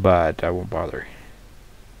 But I won't bother.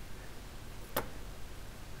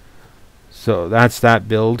 So that's that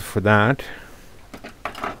build for that.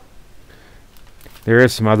 There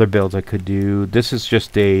is some other builds I could do. This is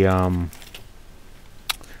just a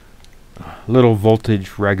little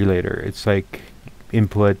voltage regulator. It's like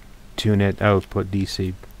input, tune it, output,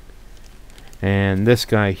 DC. And this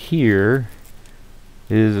guy here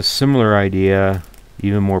is a similar idea,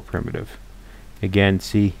 even more primitive. Again,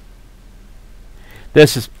 see,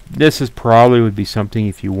 this is probably would be something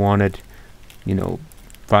if you wanted, you know,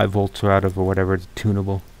 5 volts out of or whatever, it's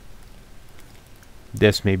tunable.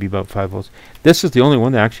 This may be about 5 volts. This is the only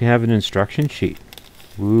one that actually have an instruction sheet.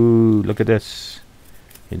 Ooh, look at this.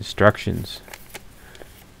 Instructions.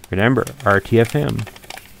 Remember, RTFM.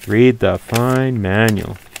 Read the fine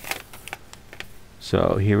manual.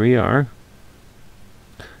 So here we are.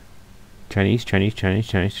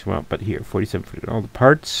 Chinese. Well, but here, 47. All the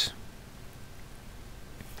parts.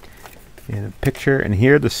 And a picture. And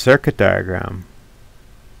here, the circuit diagram.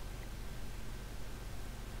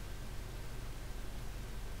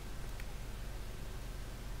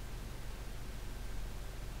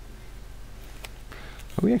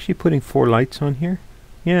 Are we actually putting 4 lights on here?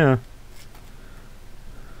 Yeah.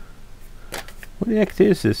 What the heck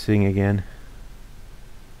is this thing again?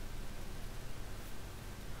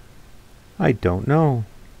 I don't know.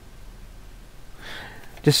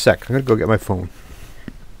 Just a sec. I'm going to go get my phone.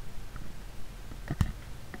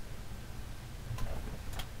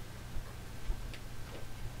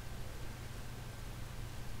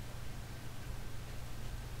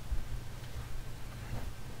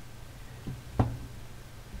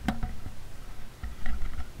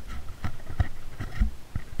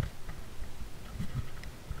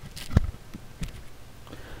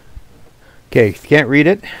 Okay, if you can't read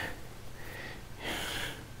it,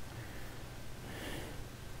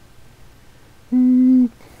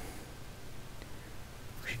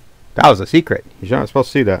 that was a secret. You're not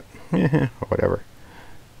supposed to see that. Whatever.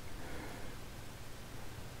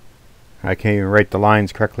 I can't even write the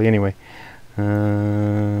lines correctly anyway.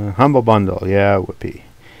 Humble bundle. Yeah, whoopee.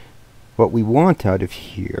 What we want out of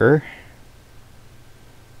here...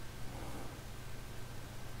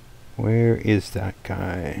 Where is that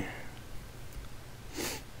guy?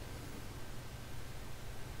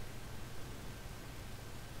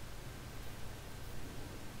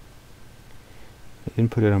 I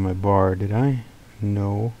didn't put it on my bar, did I?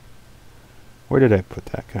 No. Where did I put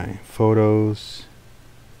that guy? Photos.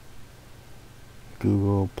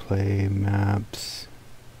 Google Play Maps.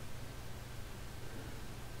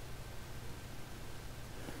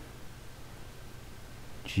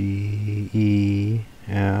 G-E-F.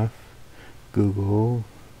 Google.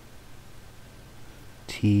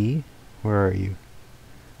 T. Where are you?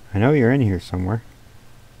 I know you're in here somewhere.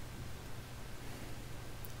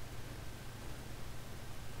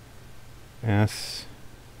 S.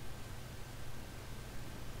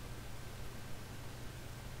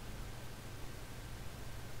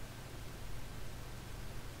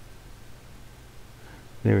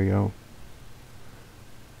 There we go.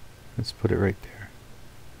 Let's put it right there.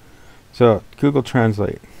 So, Google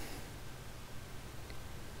Translate.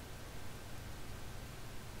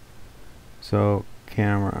 So,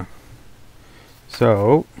 camera.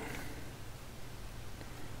 So,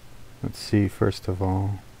 let's see first of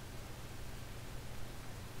all.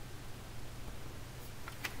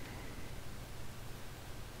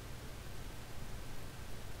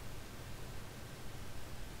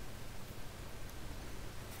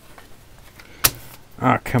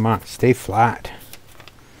 Ah, come on, stay flat.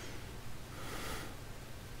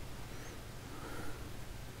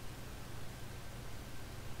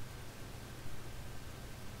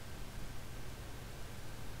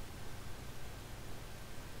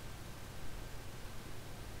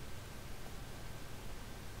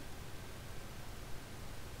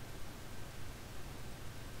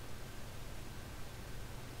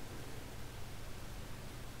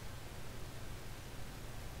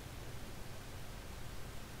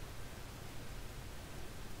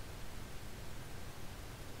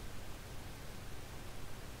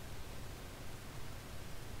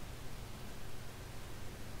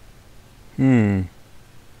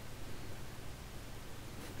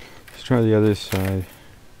 Let's try the other side.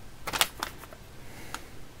 Let's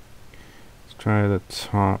try the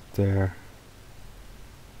top there.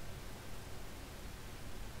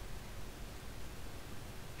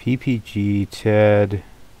 PPG, TED.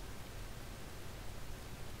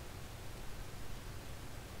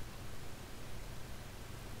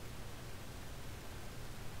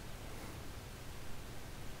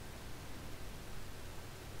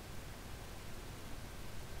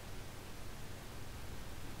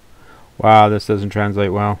 Wow, this doesn't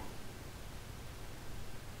translate well.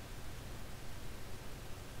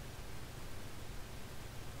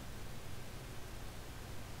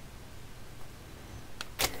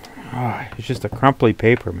 Oh, it's just a crumply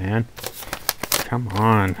paper, man. Come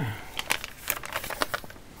on.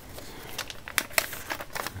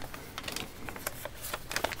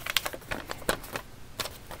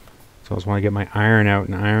 So I just want to get my iron out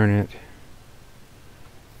and iron it.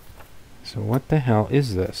 So what the hell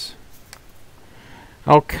is this?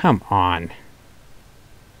 Oh, come on.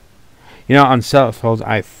 You know, on cell phones,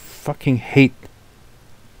 I fucking hate...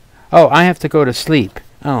 Oh, I have to go to sleep.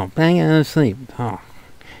 Oh, bang it to sleep. Oh.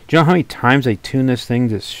 Do you know how many times I tune this thing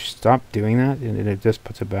to stop doing that? And it just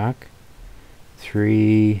puts it back?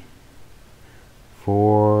 3,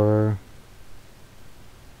 4...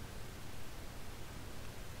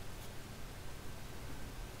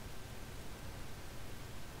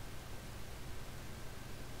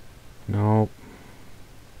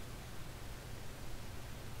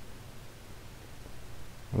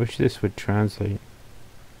 wish this would translate.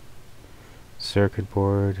 Circuit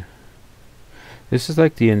board. This is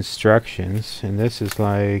like the instructions, and this is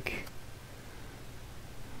like...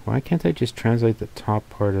 Why can't I just translate the top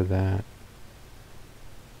part of that?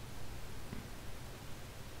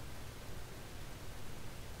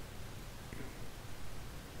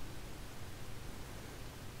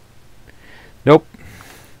 Nope.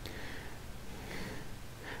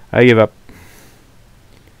 I give up.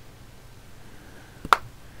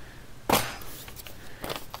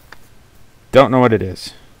 Don't know what it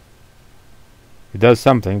is. It does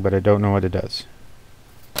something, but I don't know what it does.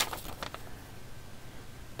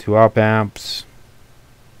 2 op amps,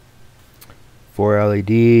 4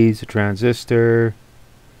 LEDs, a transistor,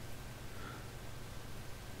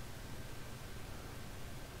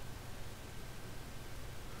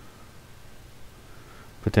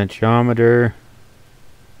 potentiometer.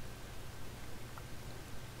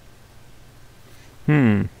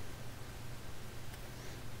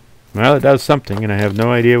 Well, it does something, and I have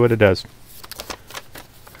no idea what it does.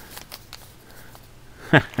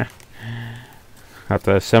 Have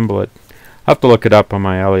to assemble it. I'll have to look it up on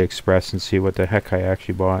my AliExpress and see what the heck I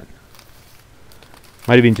actually bought.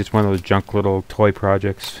 Might have been just one of those junk little toy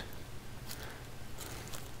projects.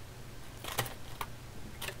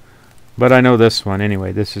 But I know this one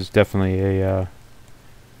anyway. This is definitely a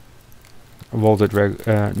voltage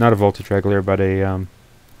not a voltage regulator, but a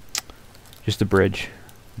just a bridge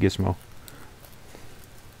gizmo.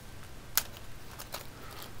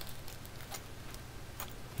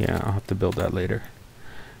 Yeah, I'll have to build that later.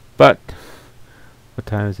 But what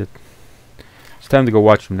time is it? It's time to go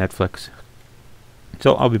watch some Netflix.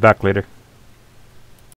 So I'll be back later.